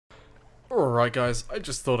Alright guys, I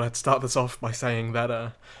just thought I'd start this off by saying that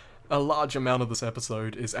a large amount of this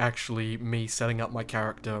episode is actually me setting up my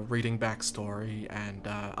character, reading backstory, and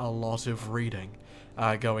a lot of reading,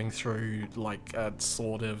 going through like a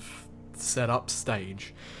sort of setup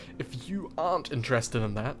stage. If you aren't interested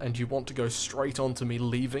in that, and you want to go straight on to me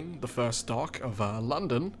leaving the first dock of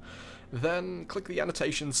London, then click the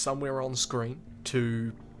annotation somewhere on screen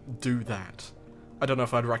to do that. I don't know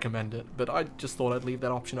if I'd recommend it, but I just thought I'd leave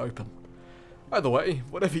that option open. Either way,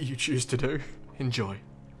 whatever you choose to do, enjoy.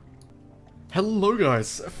 Hello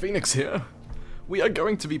guys, Phoenix here. We are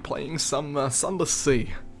going to be playing some Sunless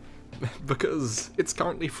Sea, because it's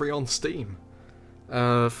currently free on Steam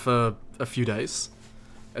for a few days,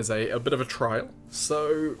 as a bit of a trial.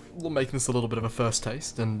 So we'll make this a little bit of a first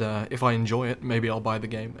taste, and if I enjoy it, maybe I'll buy the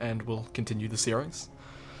game and we'll continue the series.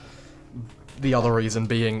 The other reason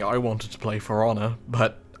being I wanted to play For Honor,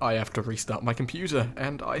 but I have to restart my computer,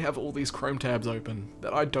 and I have all these Chrome tabs open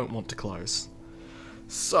that I don't want to close.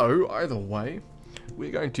 So, either way, we're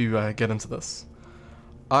going to get into this.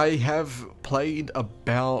 I have played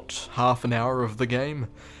about half an hour of the game,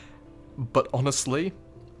 but honestly,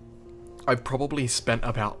 I've probably spent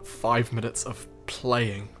about 5 minutes of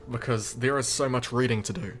playing, because there is so much reading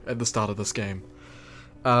to do at the start of this game.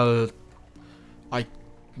 I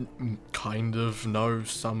kind of know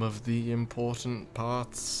some of the important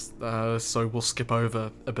parts, so we'll skip over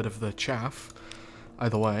a bit of the chaff.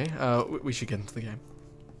 Either way, we should get into the game.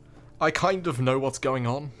 I kind of know what's going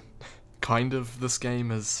on. Kind of. This game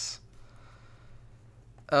is...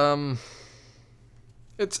 it's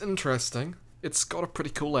interesting. It's got a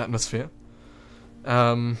pretty cool atmosphere.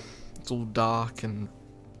 It's all dark, and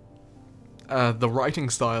the writing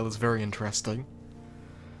style is very interesting.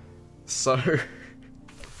 So...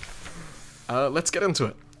 let's get into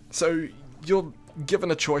it. So, you're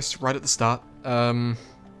given a choice right at the start.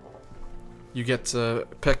 You get to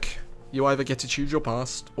pick, you either get to choose your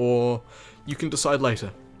past, or you can decide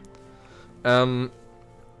later.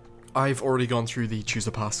 I've already gone through the choose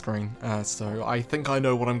a past screen, so I think I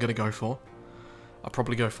know what I'm going to go for. I'll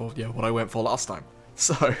probably go for, yeah, what I went for last time.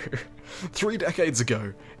 So, 3 decades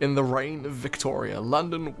ago, in the reign of Victoria,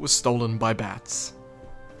 London was stolen by bats.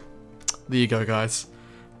 There you go, guys.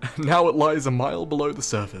 Now it lies a mile below the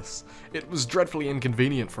surface. It was dreadfully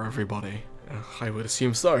inconvenient for everybody. I would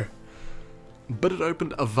assume so. But it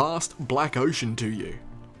opened a vast black ocean to you.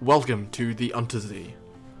 Welcome to the Untersee.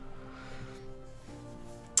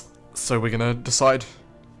 So we're gonna decide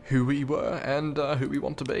who we were and who we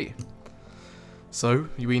want to be. So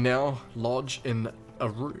we now lodge in a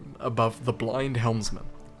room above the blind helmsman.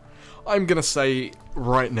 I'm gonna say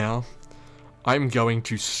right now, I'm going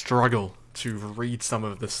to struggle to read some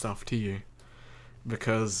of this stuff to you,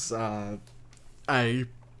 because A, I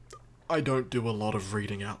don't do a lot of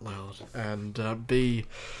reading out loud, and B,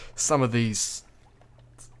 some of these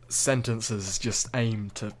sentences just aim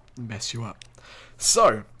to mess you up.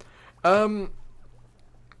 So, I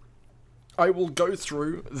will go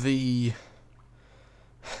through the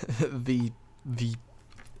the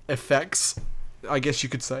effects, I guess you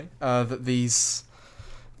could say, that these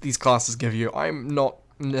classes give you. I'm not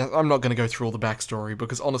going to go through all the backstory,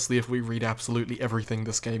 because honestly, if we read absolutely everything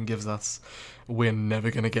this game gives us, we're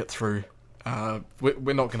never going to get through.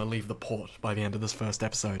 We're not going to leave the port by the end of this first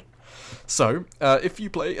episode. So, if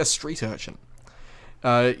you play a street urchin,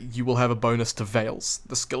 you will have a bonus to veils,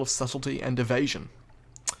 the skill of subtlety and evasion.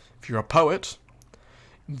 If you're a poet,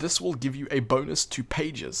 this will give you a bonus to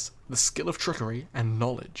pages, the skill of trickery and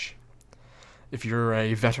knowledge. If you're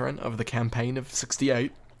a veteran of the campaign of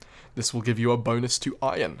 68, this will give you a bonus to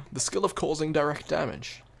iron, the skill of causing direct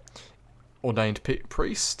damage. Ordained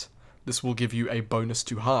priest, this will give you a bonus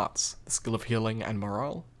to hearts, the skill of healing and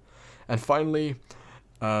morale. And finally,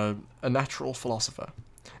 a natural philosopher.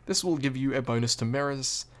 This will give you a bonus to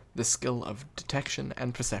mirrors, the skill of detection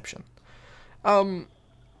and perception.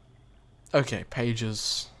 Okay,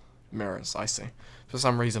 pages, mirrors, I see. For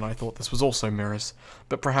some reason I thought this was also mirrors,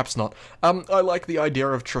 but perhaps not. I like the idea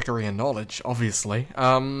of trickery and knowledge, obviously.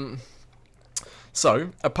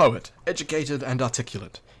 So, a poet, educated and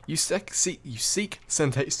articulate. You seek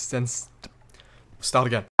start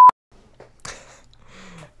again.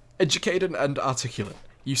 Educated and articulate.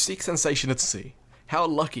 You seek sensation at sea. How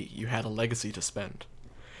lucky you had a legacy to spend.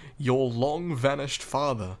 Your long-vanished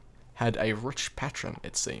father had a rich patron,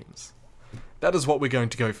 it seems. That is what we're going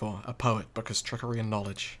to go for, a poet, because trickery and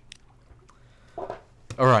knowledge.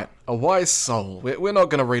 Alright, a wise soul. We're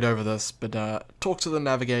not going to read over this, but talk to the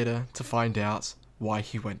navigator to find out why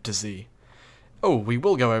he went to sea. Oh, we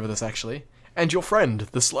will go over this actually. And your friend,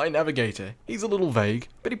 the sly navigator. He's a little vague,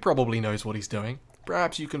 but he probably knows what he's doing.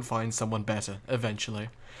 perhaps you can find someone better, eventually.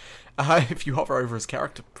 If you hover over his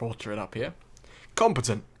character portrait up here,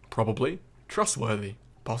 competent, probably, trustworthy,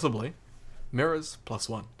 possibly, mirrors,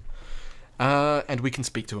 +1. And we can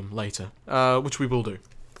speak to him later, which we will do.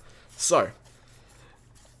 So,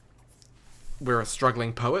 we're a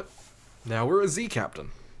struggling poet, now we're a Z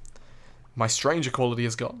captain. My stranger quality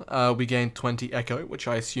is gone. We gained 20 echo, which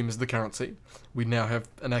I assume is the currency. We now have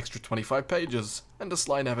an extra 25 pages, and a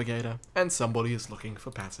sly navigator, and somebody is looking for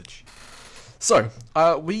passage. So,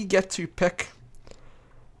 we get to pick...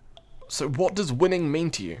 So what does winning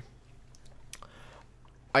mean to you?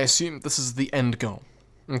 I assume this is the end goal,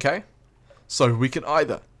 okay? So we can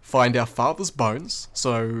either find our father's bones,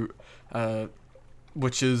 so...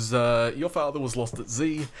 which is, your father was lost at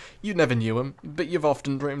Z, you never knew him, but you've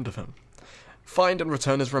often dreamed of him. Find and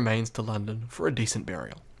return his remains to London for a decent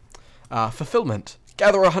burial. Fulfillment.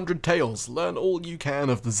 Gather 100 tales, learn all you can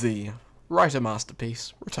of the Z, write a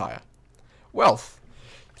masterpiece, retire. Wealth.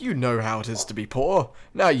 You know how it is to be poor,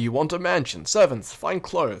 now you want a mansion, servants, fine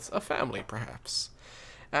clothes, a family perhaps.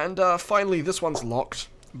 And finally, this one's locked,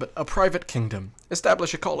 but a private kingdom.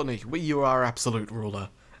 Establish a colony where you are absolute ruler.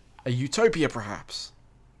 A utopia perhaps.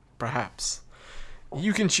 Perhaps.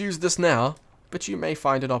 You can choose this now, but you may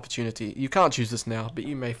find an opportunity. You can't choose this now, but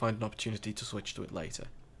you may find an opportunity to switch to it later.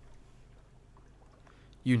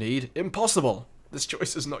 You need impossible. This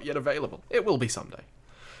choice is not yet available. It will be someday.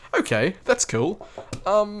 Okay, that's cool.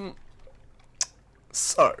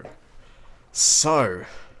 So.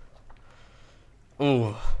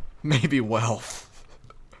 Oh, maybe wealth.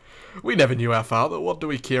 We never knew our father. What do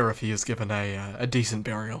we care if he is given a decent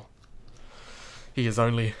burial? He is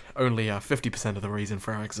only 50% of the reason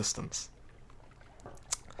for our existence.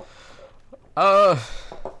 I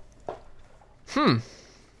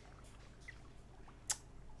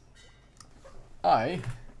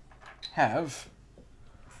have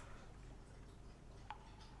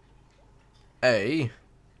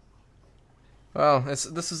well, this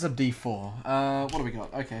is a D4. What do we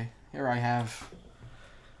got? Okay, here I have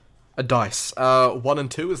a dice. 1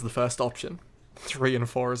 and 2 is the first option. 3 and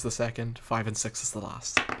 4 is the second. 5 and 6 is the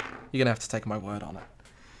last. You're gonna have to take my word on it.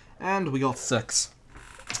 And we got 6.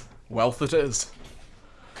 Wealth it is.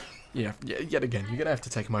 Yeah, yet again, you're gonna have to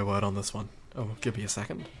take my word on this one. Oh, give me a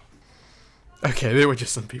second. Okay, there were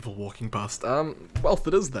just some people walking past. Wealth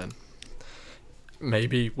it is then.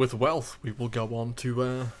 Maybe with wealth we will go on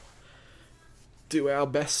to, do our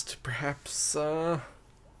best, perhaps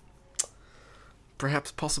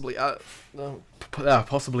possibly,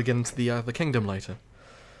 possibly get into the kingdom later.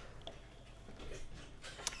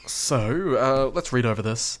 So, let's read over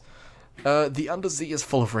this. The Undersea is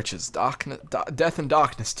full of riches, death and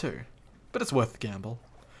darkness too, but it's worth the gamble.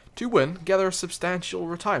 To win, gather a substantial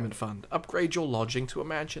retirement fund, upgrade your lodging to a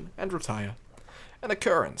mansion, and retire. An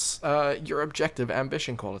occurrence. Your objective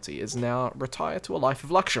ambition quality is now retire to a life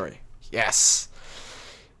of luxury. Yes.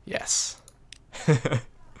 Yes.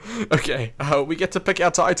 Okay, we get to pick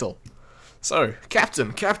our title. So,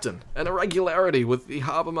 Captain, an irregularity with the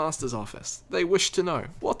Harbour Master's office. They wish to know,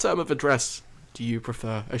 what term of address do you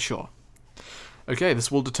prefer ashore? Okay,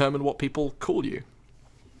 this will determine what people call you.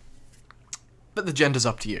 But the gender's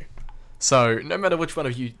up to you. So, no matter which one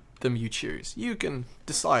of them you choose, you can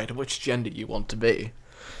decide which gender you want to be.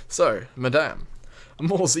 So, Madame,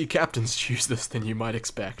 more Z captains choose this than you might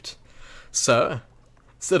expect. Sir,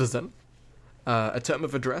 citizen, a term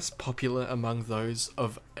of address popular among those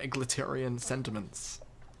of egalitarian sentiments.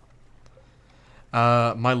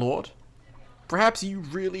 My lord, perhaps you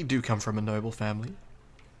really do come from a noble family.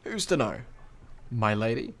 Who's to know? My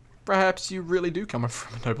lady, perhaps you really do come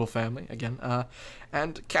from a noble family, again.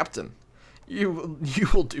 And Captain, you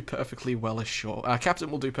will do perfectly well ashore.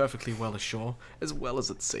 Captain will do perfectly well ashore, as well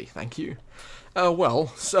as at sea, thank you.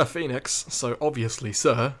 Well, SirPhoenix, so obviously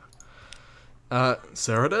Sir.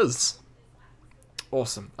 Sir it is.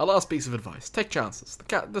 Awesome. A last piece of advice. Take chances.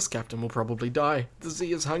 This captain will probably die. The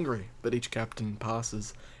Z is hungry, but each captain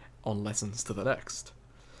passes on lessons to the next.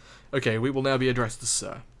 Okay, we will now be addressed as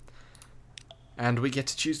Sir. And we get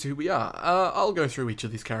to choose who we are. I'll go through each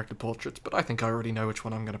of these character portraits, but I think I already know which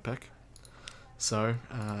one I'm going to pick. So,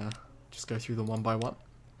 just go through them one by one.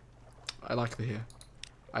 I like the hair.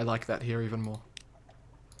 I like that hair even more.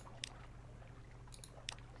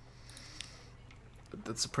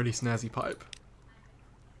 That's a pretty snazzy pipe.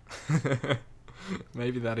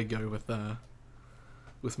 Maybe that'd go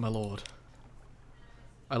with my lord.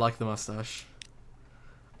 I like the mustache.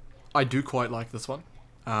 I do quite like this one.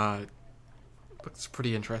 Looks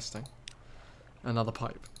pretty interesting. Another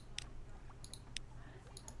pipe.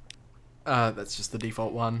 That's just the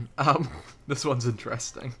default one. This one's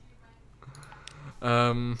interesting.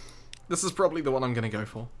 This is probably the one I'm gonna go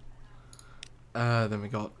for. Then we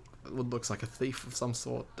got what looks like a thief of some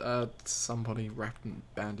sort. Somebody wrapped in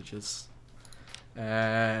bandages.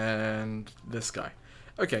 And this guy.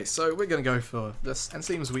 Okay, so we're gonna go for this, and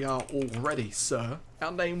seems we are all ready, sir.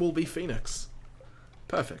 Our name will be Phoenix.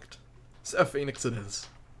 Perfect. SirPhoenix it is.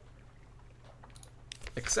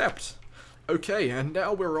 Accept. Okay, and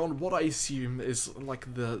now we're on what I assume is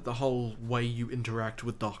like the whole way you interact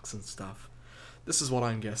with docs and stuff. This is what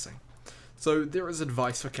I'm guessing. So there is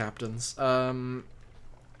advice for captains. They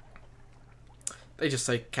just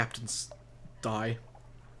say captains die.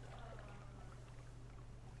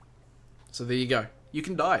 So there you go. You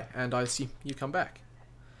can die, and I assume you come back.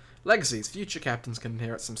 Legacies. Future captains can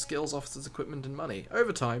inherit some skills, officers, equipment, and money.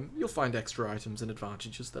 Over time, you'll find extra items and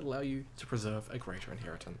advantages that allow you to preserve a greater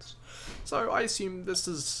inheritance. So I assume this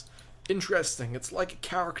is interesting. It's like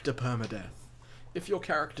character permadeath. If your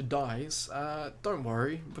character dies, don't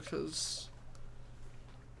worry, because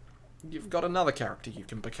you've got another character you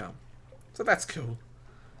can become. So that's cool.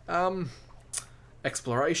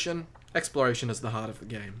 Exploration. Exploration is the heart of the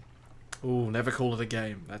game. Ooh, never call it a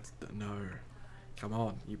game. That's... no. Come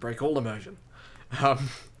on, you break all immersion.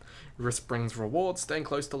 Risk brings rewards. Staying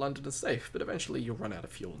close to London is safe, but eventually you'll run out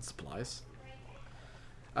of fuel and supplies.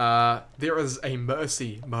 There is a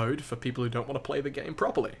mercy mode for people who don't want to play the game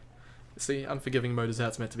properly. See, unforgiving mode is how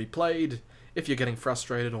it's meant to be played. If you're getting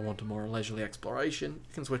frustrated or want a more leisurely exploration,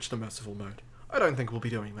 you can switch to merciful mode. I don't think we'll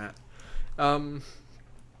be doing that.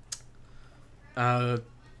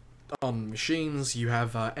 On machines, you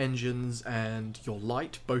have engines and your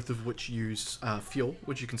light, both of which use fuel,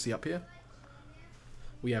 which you can see up here.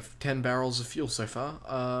 We have 10 barrels of fuel so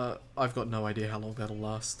far. I've got no idea how long that'll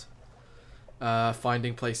last.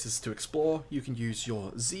 Finding places to explore, you can use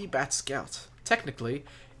your Z-Bat Scout. Technically,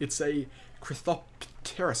 it's a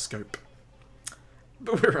cryptopteroscope.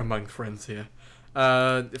 But we're among friends here.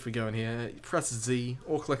 If we go in here, press Z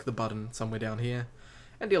or click the button somewhere down here,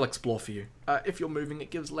 and he'll explore for you. If you're moving,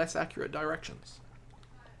 it gives less accurate directions.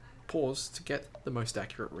 Pause to get the most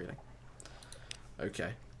accurate reading.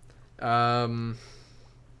 Okay.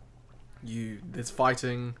 There's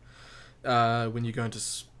fighting. When you go into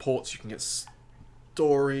ports, you can get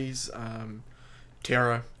stories.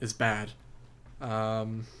 Terror is bad.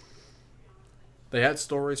 They add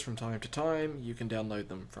stories from time to time. You can download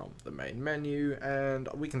them from the main menu, and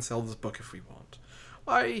we can sell this book if we want.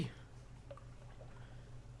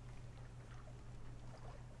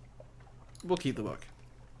 We'll keep the book.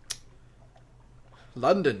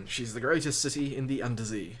 London. She's the greatest city in the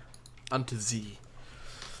Undersea.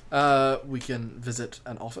 We can visit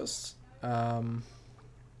an office.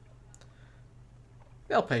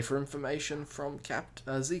 They'll pay for information from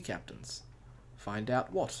Z captains. Find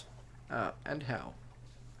out what and how.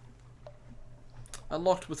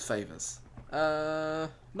 Unlocked with favors. No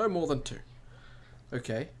more than 2.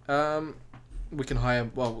 Okay. We can hire...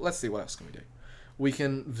 well, let's see, what else can we do? We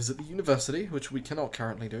can visit the university, which we cannot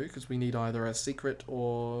currently do, because we need either a secret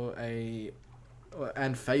or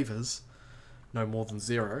and favors. No more than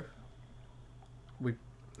 0.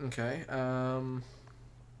 Okay,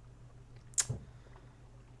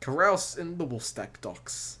 carouse in the Woolstack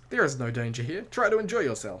docks. There is no danger here. Try to enjoy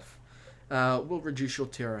yourself. We'll reduce your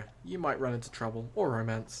terror. You might run into trouble or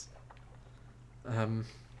romance.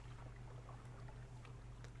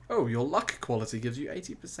 Oh, your luck quality gives you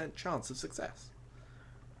 80% chance of success.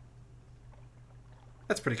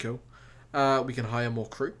 That's pretty cool. We can hire more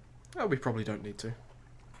crew. Oh, we probably don't need to.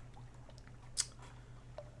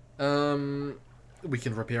 We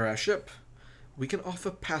can repair our ship. We can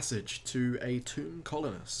offer passage to a tomb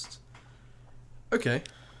colonist. Okay.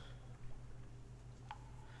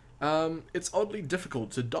 It's oddly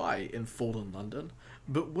difficult to die in fallen London,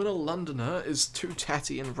 but when a Londoner is too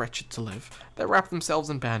tatty and wretched to live, they wrap themselves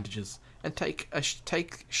in bandages and take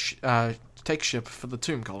ship for the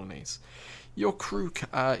tomb colonies. Your crew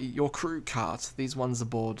cart these ones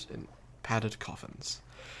aboard in padded coffins.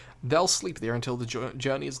 They'll sleep there until the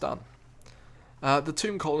journey is done. The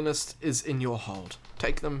tomb colonist is in your hold.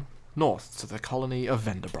 Take them north to the colony of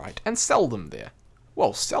Venderbright and sell them there.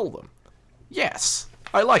 Well, sell them. Yes,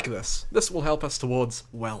 I like this. This will help us towards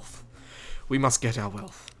wealth. We must get our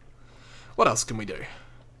wealth. What else can we do?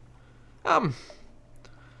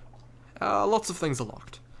 Lots of things are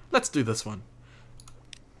locked. Let's do this one.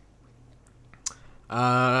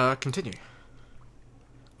 Continue.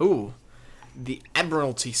 Ooh, the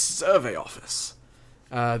Admiralty Survey Office.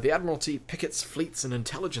 The Admiralty pickets fleets and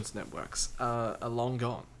intelligence networks are long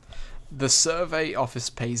gone. The Survey Office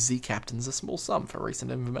pays Z captains a small sum for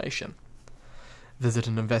recent information. Visit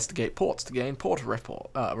and investigate ports to gain port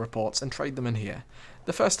reports and trade them in here.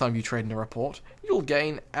 The first time you trade in a report, you'll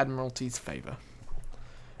gain Admiralty's favour.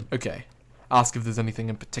 Okay. Ask if there's anything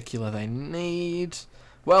in particular they need.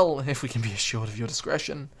 Well, if we can be assured of your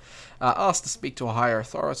discretion. Ask to speak to a higher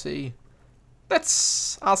authority.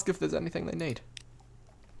 Let's ask if there's anything they need.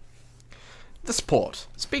 This port.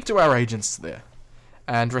 Speak to our agents there.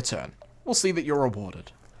 And return. We'll see that you're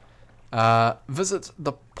rewarded. Visit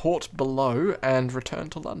the port below and return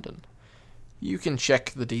to London. You can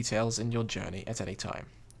check the details in your journey at any time.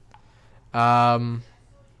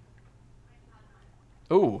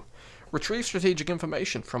 Ooh. Retrieve strategic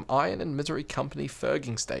information from Iron and Misery Company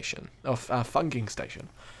Funging Station.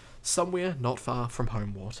 Somewhere not far from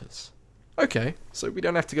home waters. Okay, so we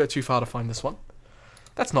don't have to go too far to find this one.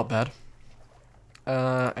 That's not bad.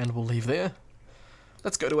 And we'll leave there.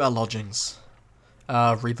 Let's go to our lodgings.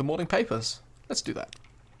 Read the morning papers. Let's do that.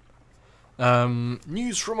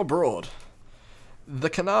 News from abroad. The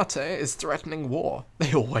Canate is threatening war.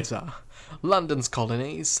 They always are. London's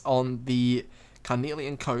colonies on the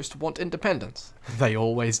Carnelian coast want independence. They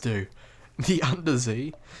always do. The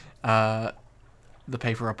Undersea, the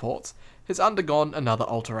paper reports, has undergone another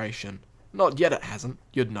alteration. Not yet it hasn't,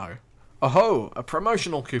 you'd know. Oh-ho, a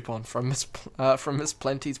promotional coupon from Miss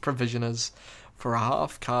Plenty's Provisioners for a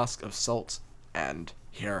half cask of salt and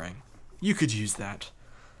herring. You could use that.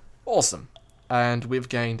 Awesome. And we've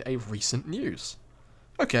gained a recent news.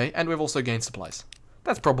 Okay, and we've also gained supplies.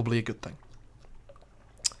 That's probably a good thing.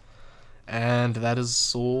 And that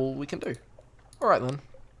is all we can do. Alright then.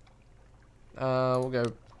 We'll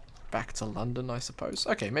go back to London, I suppose.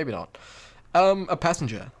 Okay, maybe not. A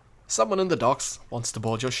passenger. Someone in the docks wants to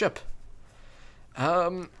board your ship.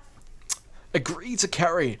 Agree to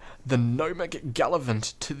carry the Gnomic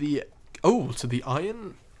Gallivant to the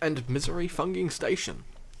Iron and Misery Funging Station.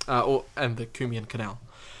 And the Cumian Canal.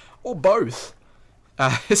 Or both.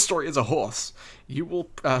 History is a horse. Who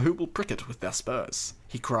will prick it with their spurs?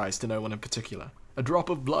 He cries to no one in particular. A drop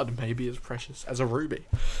of blood may be as precious as a ruby.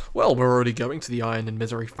 Well, we're already going to the Iron and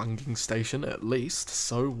Misery Funging Station at least,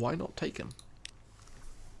 so why not take him?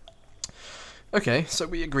 Okay, so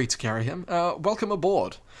we agree to carry him. Welcome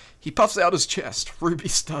aboard. He puffs out his chest. Ruby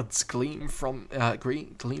studs gleam in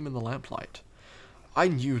the lamplight. I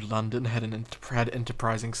knew London had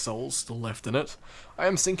enterprising souls still left in it. I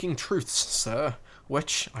am seeking truths, sir,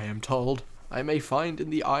 which, I am told, I may find in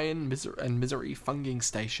the Iron and Misery Funging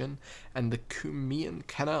Station and the Cumian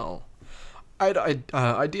Canal.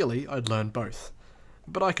 Ideally, I'd learn both,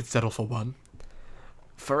 but I could settle for one.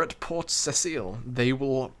 For at Port Cecile, there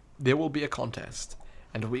will be a contest,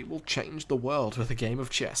 and we will change the world with a game of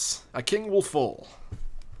chess. A king will fall.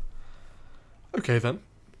 Okay then.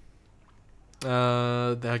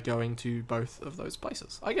 They're going to both of those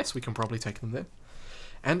places. I guess we can probably take them there.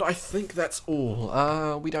 And I think that's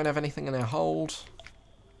all. We don't have anything in our hold.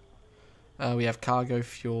 We have cargo,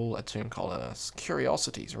 fuel, a tomb colonist,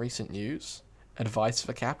 curiosities, recent news, advice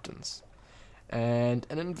for captains, and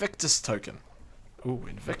an Invictus token. Ooh,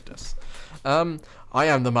 Invictus. I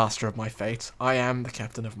am the master of my fate. I am the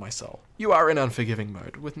captain of my soul. You are in unforgiving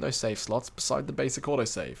mode, with no save slots beside the basic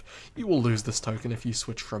autosave. You will lose this token if you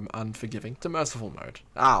switch from unforgiving to merciful mode.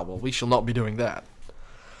 Ah, well, we shall not be doing that.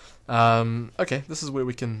 Okay, this is where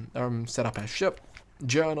we can set up our ship.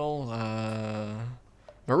 Journal,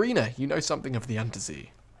 Marina, you know something of the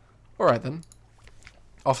Undersea. Alright then.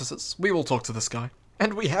 Officers, we will talk to this guy.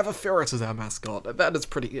 And we have a ferret as our mascot. That is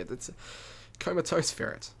pretty good. It's a comatose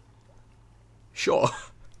ferret. Sure.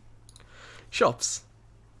 Shops.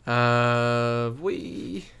 Oh,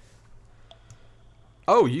 we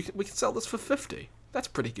can sell this for 50. That's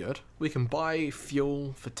pretty good. We can buy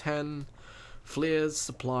fuel for 10. Flares,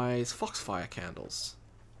 supplies, foxfire candles.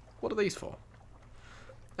 What are these for?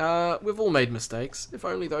 We've all made mistakes. If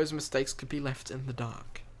only those mistakes could be left in the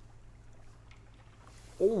dark.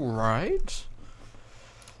 Alright.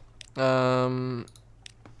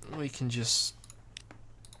 We can just...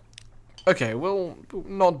 Okay, we'll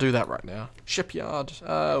not do that right now. Shipyard.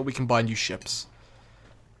 We can buy new ships.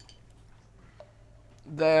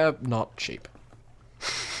 They're not cheap.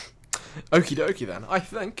 Okie dokie then. I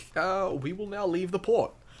think we will now leave the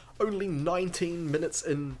port. Only 19 minutes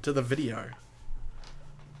into the video.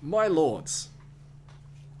 My lords.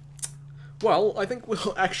 Well, I think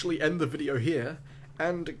we'll actually end the video here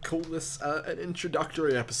and call this an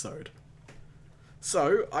introductory episode.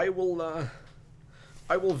 So, I will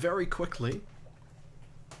very quickly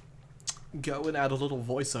go and add a little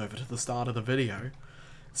voiceover to the start of the video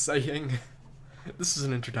saying this is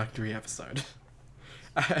an introductory episode.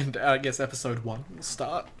 And I guess episode 1 will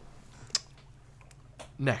start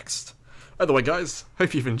next. Either way, guys,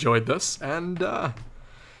 hope you've enjoyed this, and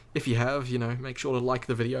if you have, you know, make sure to like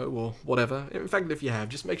the video or whatever. In fact, if you have,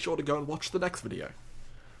 just make sure to go and watch the next video.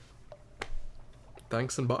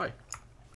 Thanks and bye.